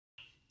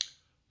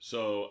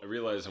So I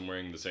realize I'm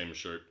wearing the same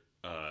shirt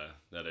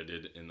that I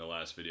did in the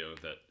last video.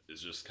 That is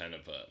just kind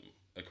of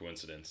a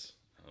coincidence,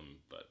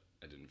 but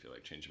I didn't feel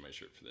like changing my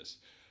shirt for this.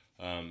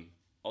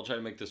 I'll try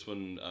to make this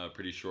one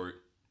pretty short.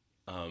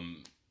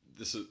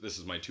 This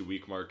is my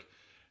 2-week mark,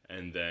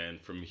 and then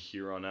from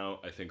here on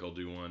out, I think I'll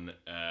do one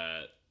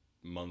at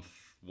month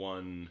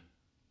 1,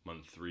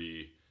 month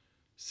 3,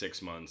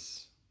 6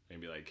 months,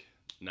 maybe like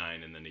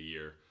 9, and then a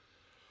year.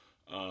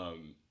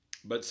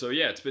 But so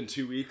yeah, it's been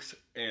 2 weeks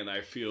and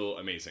I feel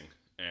amazing,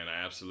 and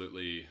I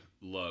absolutely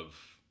love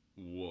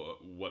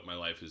what my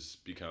life has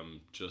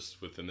become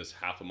just within this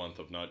half a month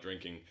of not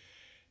drinking.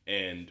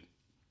 And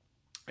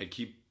I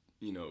keep,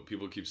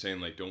 people keep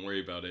saying like, don't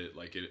worry about it,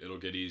 like it'll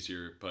get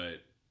easier.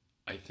 But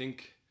I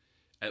think,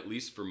 at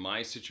least for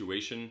my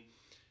situation,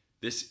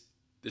 this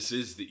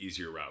is the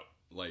easier route.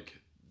 Like,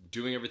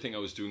 doing everything I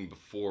was doing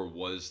before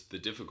was the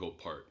difficult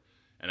part,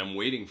 and I'm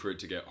waiting for it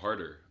to get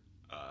harder.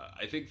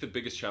 I think the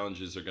biggest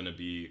challenges are going to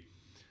be,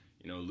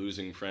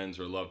 losing friends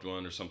or a loved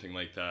one or something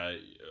like that,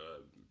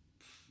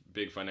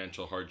 big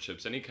financial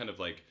hardships, any kind of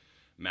like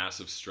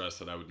massive stress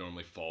that I would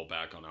normally fall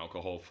back on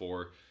alcohol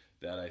for.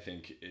 That I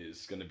think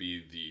is going to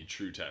be the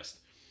true test.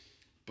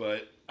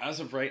 But as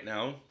of right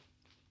now,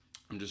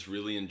 I'm just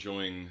really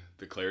enjoying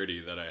the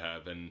clarity that I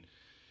have. And,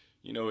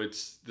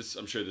 it's this,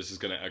 I'm sure this is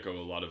going to echo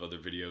a lot of other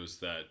videos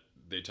that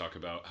they talk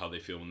about how they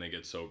feel when they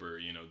get sober.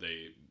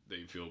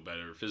 They feel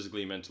better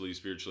physically, mentally,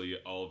 spiritually,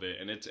 all of it.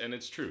 And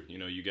it's true.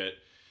 You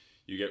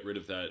get rid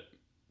of that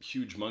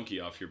huge monkey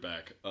off your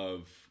back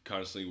of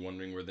constantly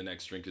wondering where the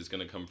next drink is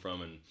going to come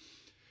from. And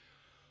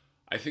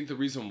I think the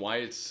reason why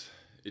it's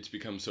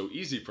become so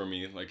easy for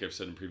me, like I've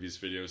said in previous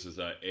videos, is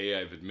that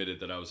I've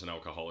admitted that I was an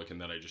alcoholic and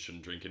that I just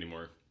shouldn't drink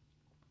anymore.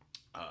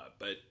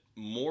 But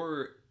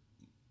more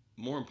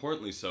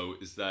importantly so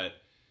is that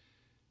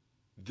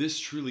this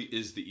truly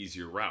is the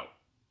easier route.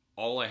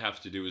 All I have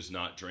to do is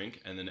not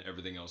drink, and then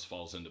everything else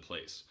falls into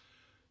place.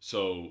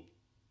 So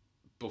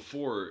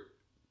before,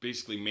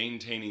 basically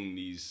maintaining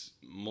these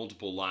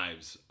multiple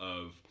lives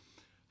of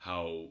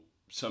how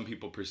some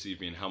people perceive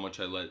me and how much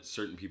I let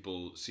certain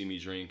people see me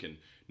drink, and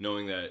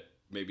knowing that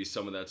maybe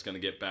some of that's going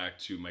to get back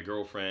to my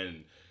girlfriend,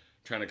 and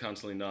trying to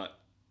constantly not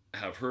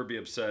have her be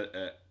upset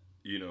at,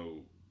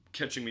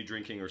 catching me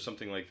drinking or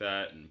something like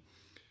that, and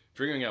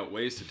figuring out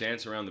ways to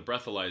dance around the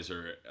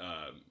breathalyzer,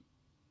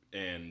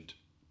 and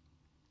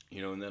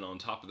then on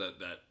top of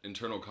that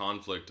internal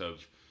conflict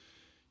of,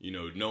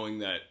 knowing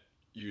that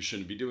you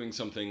shouldn't be doing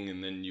something,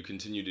 and then you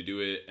continue to do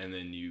it, and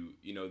then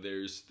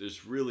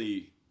there's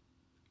really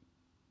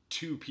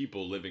two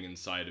people living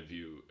inside of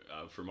you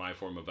for my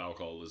form of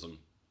alcoholism.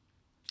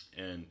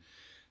 And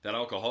that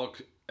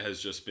alcoholic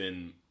has just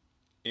been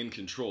in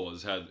control,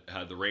 has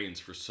had the reins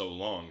for so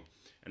long.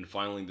 And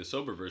finally, the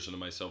sober version of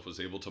myself was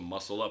able to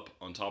muscle up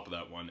on top of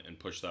that one and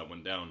push that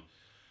one down.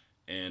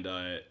 And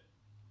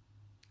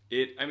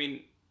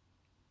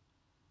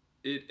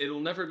it'll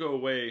never go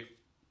away,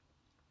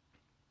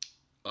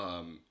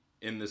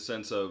 in the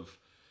sense of,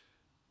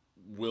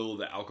 will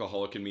the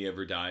alcoholic in me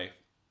ever die?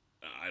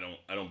 I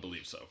don't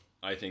believe so.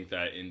 I think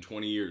that in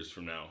 20 years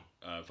from now,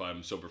 if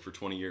I'm sober for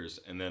 20 years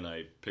and then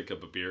I pick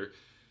up a beer,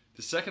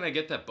 the second I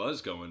get that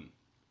buzz going,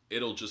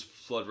 it'll just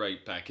flood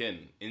right back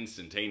in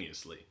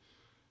instantaneously.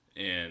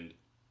 And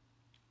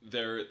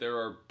there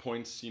are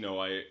points,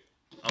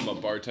 I'm a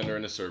bartender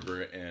and a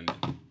server, and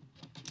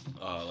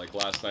like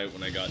last night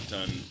when I got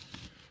done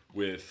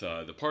with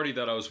the party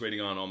that I was waiting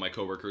on, all my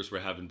coworkers were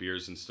having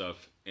beers and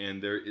stuff,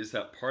 and there is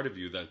that part of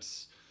you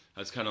that's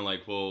kind of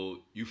like, well,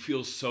 you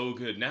feel so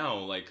good now,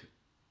 like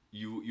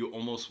you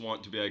almost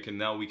want to be like, and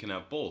now we can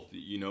have both,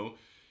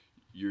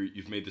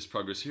 you've made this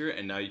progress here,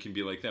 and now you can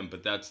be like them.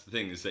 But that's the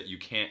thing, is that you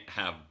can't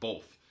have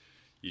both.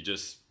 You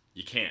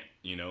can't,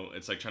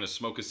 it's like trying to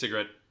smoke a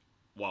cigarette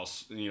while,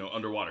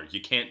 underwater.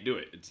 You can't do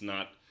it. It's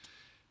not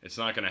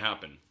going to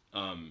happen.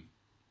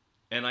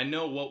 And I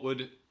know what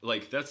would,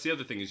 that's the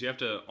other thing, is you have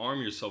to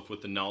arm yourself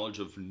with the knowledge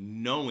of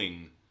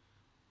knowing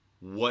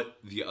what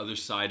the other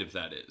side of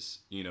that is,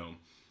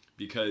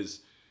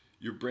 because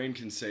your brain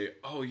can say,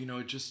 oh,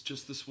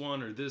 just this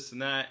one or this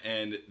and that.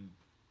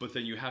 But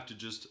then you have to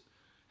just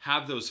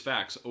have those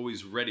facts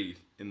always ready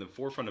in the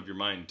forefront of your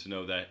mind to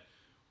know that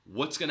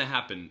what's going to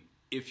happen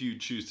if you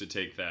choose to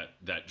take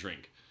that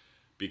drink.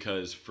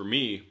 Because for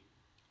me,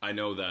 I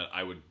know that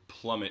I would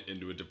plummet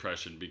into a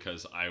depression,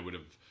 because I would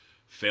have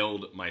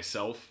failed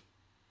myself.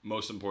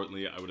 Most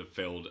importantly, I would have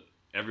failed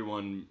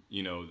everyone,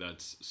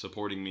 that's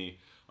supporting me.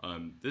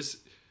 This,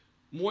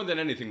 more than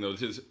anything though,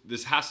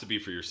 this has to be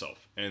for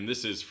yourself, and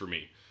this is for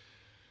me.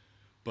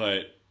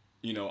 But,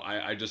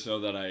 I just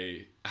know that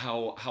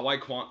how I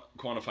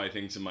quantify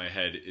things in my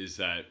head is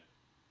that,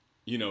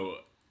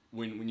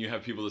 when you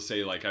have people that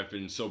say, like, I've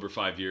been sober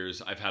 5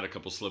 years, I've had a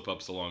couple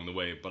slip-ups along the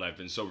way, but I've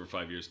been sober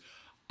 5 years.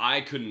 I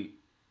couldn't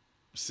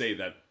say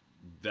that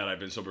I've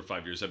been sober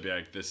 5 years. I'd be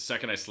like, the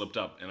second I slipped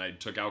up and I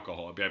took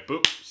alcohol, I'd be like,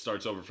 boop,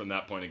 starts over from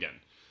that point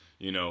again.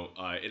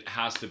 It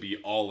has to be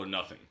all or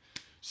nothing.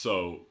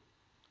 So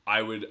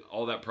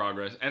all that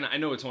progress, and I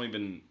know it's only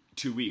been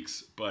 2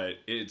 weeks, but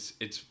it's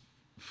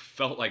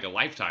felt like a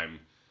lifetime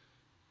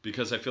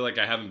because I feel like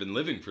I haven't been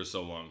living for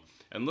so long.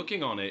 And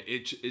looking on it,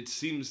 it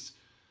seems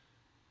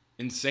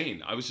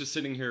insane. I was just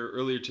sitting here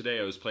earlier today.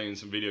 I was playing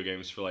some video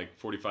games for like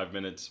 45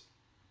 minutes,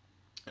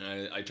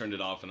 and I turned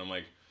it off, and I'm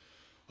like,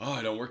 oh,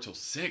 I don't work till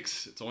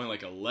 6. It's only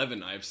like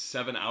 11. I have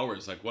 7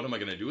 hours. Like, what am I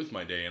going to do with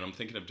my day? And I'm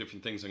thinking of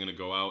different things I'm going to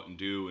go out and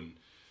do. And,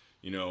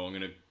 you know, I'm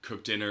going to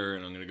cook dinner,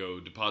 and I'm going to go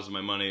deposit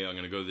my money. I'm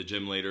going to go to the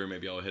gym later.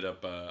 Maybe I'll hit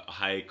up a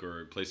hike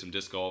or play some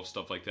disc golf,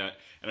 stuff like that.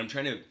 And I'm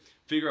trying to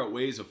figure out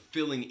ways of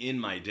filling in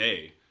my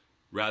day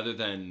rather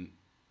than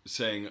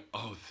saying,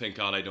 oh, thank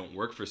God I don't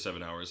work for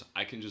 7 hours.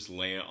 I can just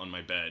lay on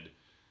my bed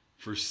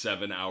for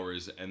 7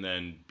 hours and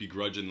then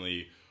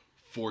begrudgingly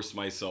force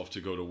myself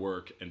to go to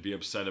work and be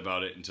upset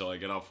about it until I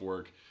get off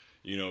work,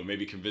 you know,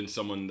 maybe convince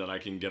someone that I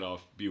can get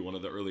off, be one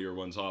of the earlier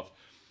ones off.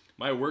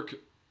 My work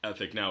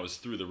ethic now is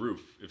through the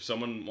roof. If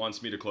someone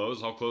wants me to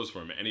close, I'll close for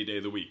them any day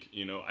of the week.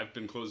 You know, I've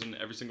been closing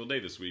every single day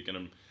this week,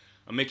 and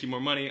I'm making more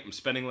money. I'm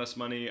spending less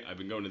money. I've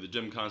been going to the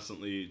gym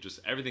constantly.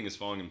 Just everything is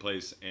falling in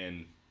place,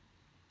 and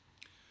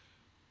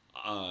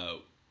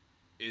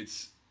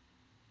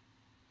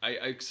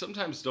I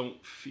sometimes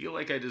don't feel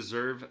like I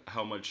deserve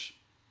how much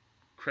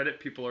credit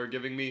people are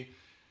giving me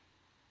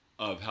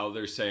of how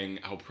they're saying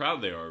how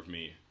proud they are of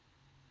me,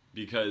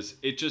 because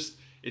it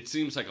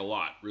seems like a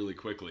lot really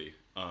quickly.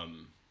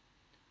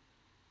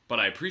 But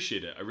I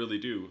appreciate it. I really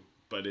do.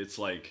 But it's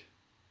like,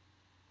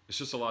 it's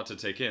just a lot to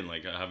take in.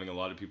 Like having a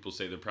lot of people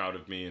say they're proud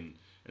of me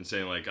and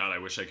saying like, God, I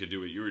wish I could do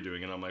what you were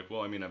doing. And I'm like,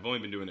 well, I mean, I've only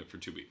been doing it for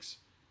 2 weeks,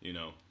 you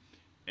know,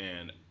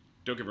 and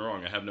don't get me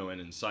wrong, I have no end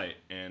in sight.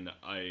 And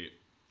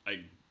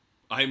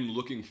I'm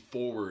looking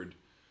forward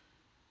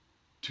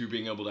to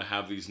being able to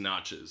have these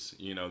notches.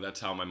 You know, that's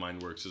how my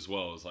mind works as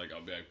well. It's like,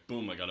 I'll be like,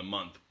 boom, I got a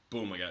month.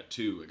 Boom, I got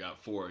 2. I got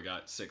 4. I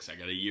got 6. I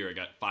got a year. I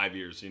got 5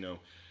 years, you know.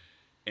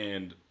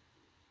 And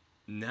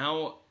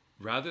now,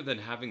 rather than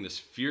having this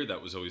fear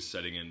that was always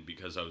setting in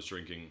because I was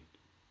drinking,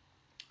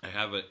 I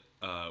have it,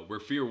 where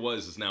fear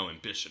was is now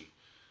ambition.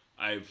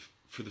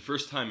 For the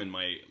first time in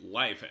my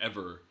life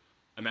ever,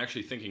 I'm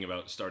actually thinking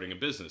about starting a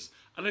business.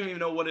 I don't even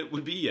know what it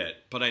would be yet,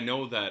 but I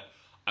know that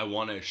I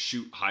want to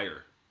shoot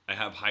higher. I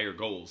have higher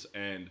goals,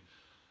 and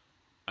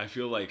I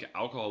feel like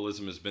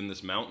alcoholism has been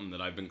this mountain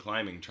that I've been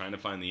climbing, trying to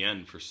find the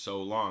end for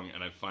so long,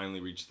 and I've finally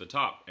reached the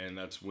top. And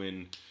that's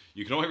when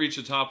you can only reach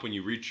the top when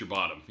you reach your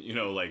bottom. You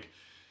know, like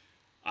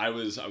I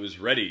was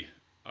ready.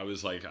 I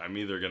was like, I'm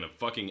either gonna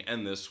fucking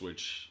end this,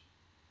 which,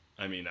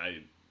 I mean,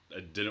 I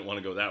didn't want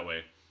to go that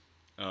way,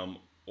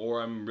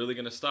 or I'm really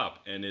gonna stop.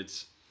 And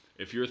it's,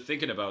 if you're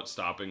thinking about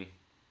stopping,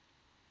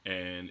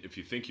 and if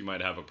you think you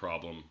might have a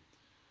problem,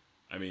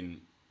 I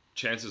mean,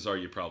 chances are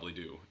you probably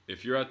do.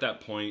 If you're at that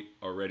point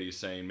already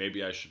saying,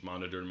 maybe I should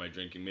monitor my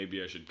drinking,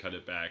 maybe I should cut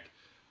it back,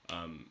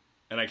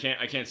 and I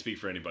can't speak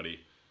for anybody,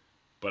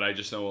 but I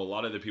just know a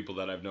lot of the people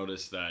that I've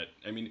noticed that,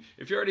 I mean,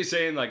 if you're already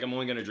saying like, I'm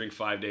only going to drink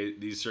 5 days,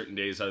 these certain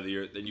days out of the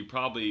year, then you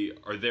probably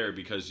are there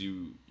because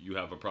you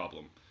have a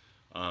problem.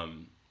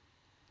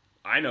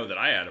 I know that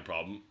I had a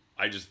problem.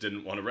 I just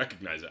didn't want to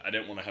recognize it. I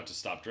didn't want to have to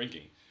stop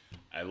drinking.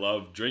 I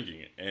love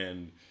drinking,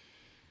 and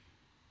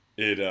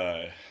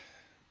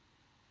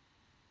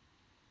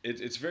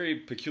it's very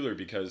peculiar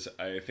because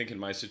I think in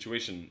my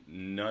situation,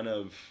 none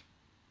of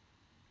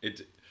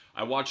it.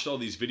 I watched all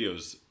these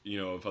videos, you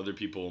know, of other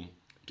people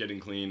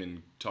getting clean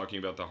and talking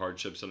about the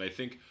hardships, and I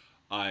think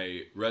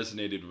I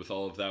resonated with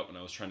all of that when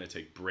I was trying to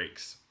take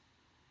breaks,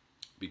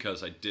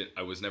 because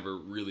I was never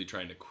really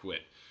trying to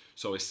quit.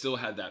 So I still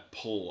had that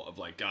pull of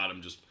like, God,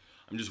 I'm just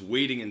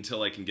waiting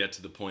until I can get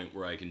to the point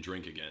where I can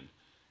drink again,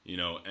 you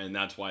know, and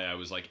that's why I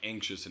was like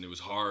anxious, and it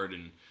was hard,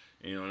 and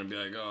you know, and I'd be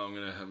like, oh, I'm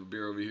gonna have a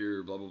beer over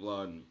here, blah blah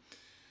blah. And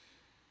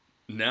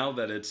now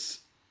that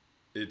it's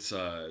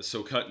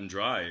so cut and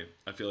dry,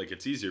 I feel like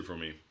it's easier for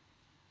me.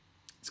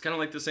 It's kind of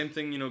like the same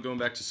thing, you know, going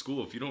back to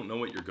school. If you don't know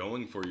what you're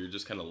going for, you're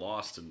just kind of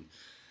lost and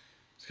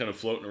it's kind of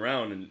floating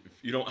around. And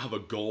if you don't have a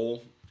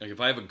goal, like if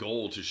I have a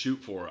goal to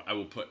shoot for, I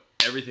will put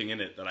everything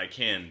in it that I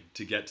can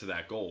to get to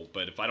that goal.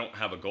 But if I don't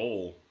have a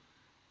goal,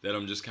 then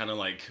I'm just kind of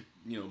like,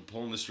 you know,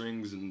 pulling the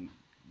strings and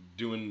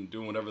doing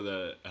whatever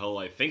the hell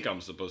I think I'm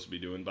supposed to be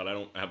doing, but I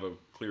don't have a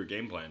clear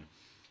game plan.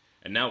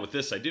 And now with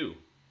this, I do.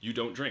 You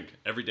don't drink.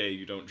 Every day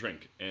you don't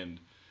drink. And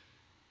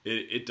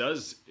it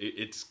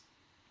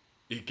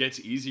gets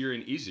easier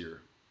and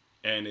easier.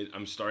 And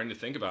I'm starting to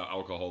think about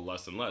alcohol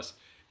less and less.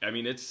 I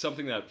mean, it's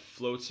something that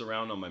floats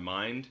around on my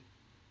mind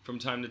from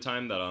time to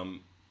time that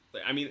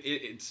I mean,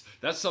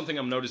 that's something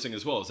I'm noticing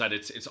as well, is that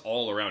it's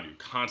all around you,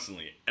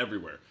 constantly,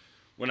 everywhere.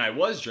 When I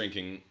was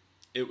drinking,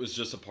 it was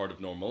just a part of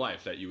normal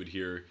life that you would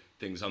hear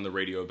things on the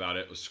radio about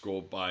it, or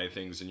scroll by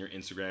things in your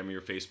Instagram or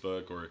your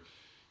Facebook, or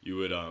you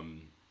would,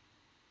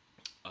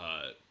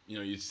 you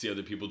know, you'd see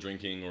other people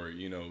drinking, or,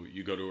 you know,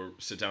 you go to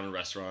sit down in a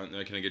restaurant,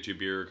 and can I get you a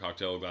beer, a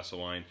cocktail, a glass of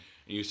wine,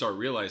 and you start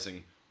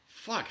realizing,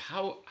 fuck,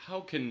 how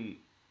can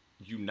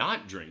you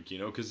not drink, you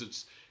know,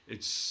 because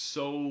it's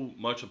so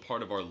much a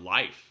part of our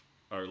life,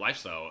 our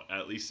lifestyle,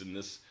 at least in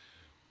this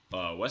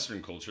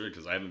Western culture,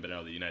 because I haven't been out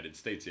of the United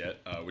States yet,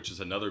 which is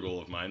another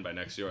goal of mine. By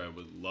next year, I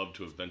would love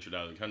to have ventured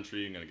out of the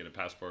country. I'm gonna get a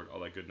passport, all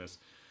that goodness.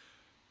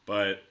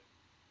 But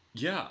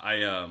yeah,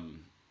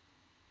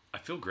 I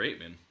feel great,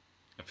 man.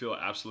 I feel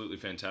absolutely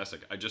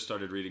fantastic. I just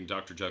started reading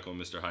Dr. Jekyll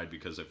and Mr. Hyde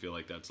because I feel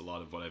like that's a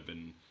lot of what I've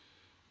been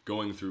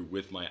going through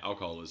with my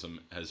alcoholism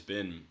has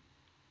been,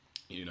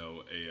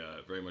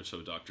 a very much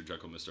so Dr.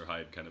 Jekyll, Mr.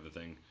 Hyde kind of a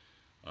thing.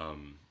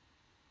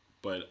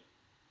 But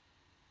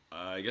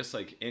I guess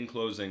like in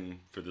closing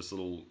for this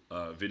little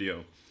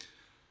video,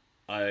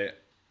 I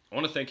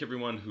want to thank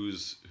everyone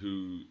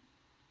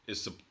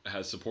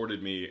has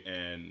supported me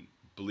and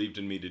believed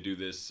in me to do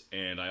this,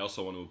 and I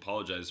also want to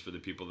apologize for the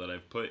people that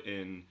I've put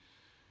in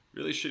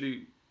really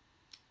shitty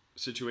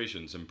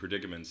situations and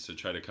predicaments to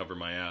try to cover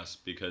my ass,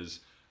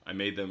 because I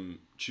made them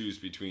choose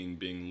between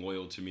being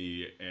loyal to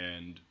me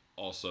and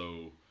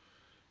also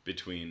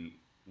between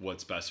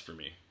what's best for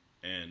me,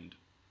 and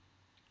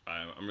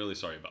I'm really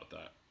sorry about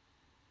that.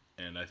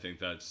 And I think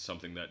that's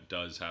something that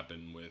does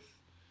happen with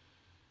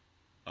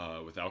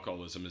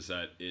alcoholism, is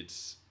that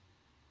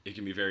it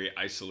can be very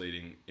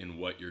isolating in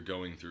what you're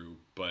going through,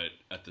 but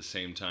at the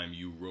same time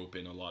you rope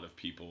in a lot of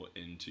people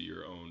into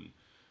your own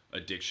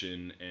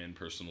addiction and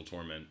personal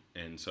torment,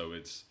 and so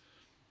it's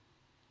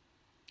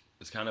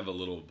kind of a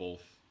little of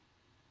both.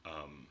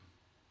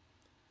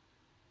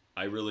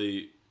 I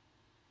really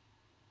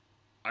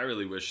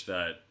wish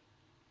that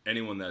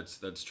anyone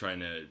that's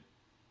trying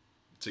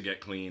to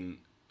get clean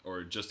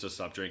or just to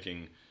stop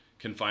drinking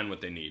can find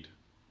what they need,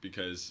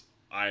 because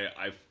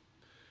I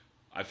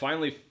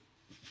finally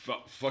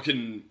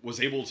fucking was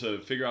able to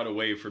figure out a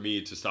way for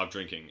me to stop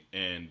drinking,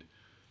 and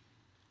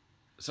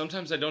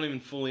sometimes I don't even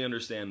fully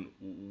understand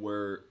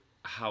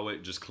how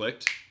it just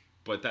clicked,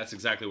 but that's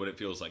exactly what it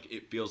feels like.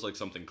 It feels like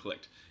something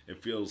clicked.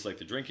 It feels like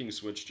the drinking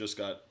switch just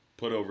got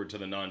put over to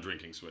the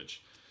non-drinking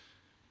switch,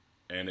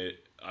 and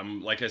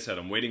like I said,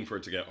 I'm waiting for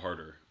it to get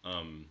harder.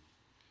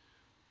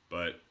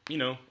 But,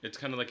 it's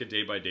kind of like a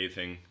day-by-day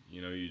thing.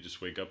 You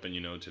just wake up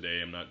and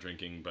today I'm not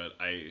drinking, but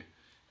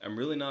I'm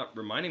really not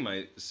reminding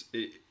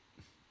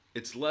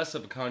it's less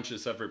of a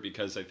conscious effort,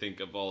 because I think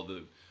of all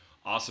the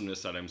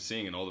awesomeness that I'm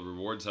seeing and all the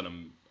rewards that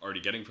I'm already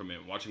getting from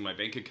it, watching my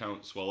bank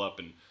account swell up,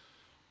 and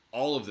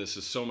all of this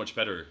is so much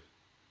better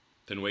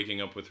than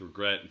waking up with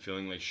regret and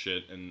feeling like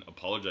shit and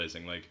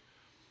apologizing. Like,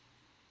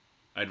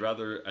 I'd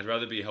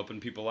rather be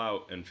helping people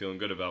out and feeling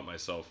good about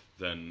myself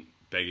than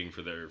begging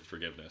for their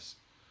forgiveness.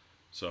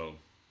 So,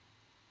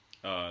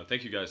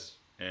 thank you guys,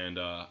 and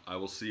I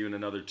will see you in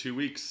another 2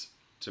 weeks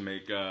to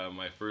make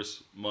my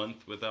first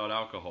month without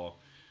alcohol,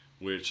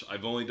 which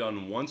I've only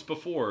done once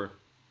before,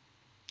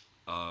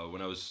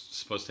 when I was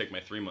supposed to take my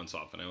 3 months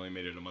off, and I only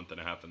made it a month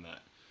and a half in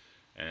that,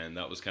 and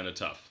that was kind of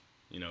tough.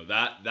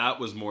 That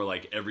was more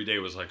like every day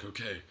was like,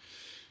 okay,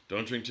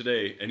 don't drink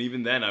today, and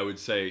even then I would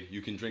say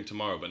you can drink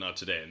tomorrow, but not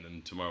today, and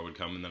then tomorrow would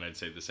come, and then I'd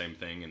say the same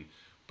thing,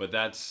 but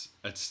that's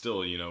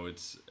still,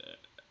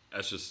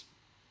 that's just,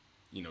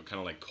 kind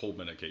of like cold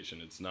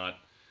medication. It's not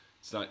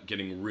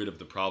getting rid of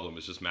the problem.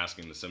 It's just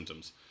masking the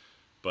symptoms.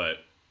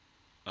 But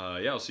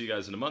yeah, I'll see you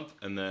guys in a month,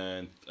 and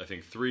then I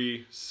think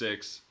 3,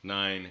 6,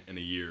 9, and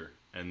a year,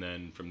 and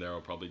then from there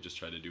I'll probably just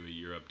try to do a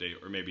year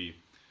update, or maybe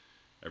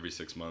every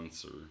 6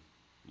 months or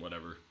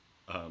whatever.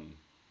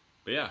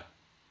 But yeah,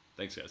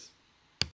 thanks guys.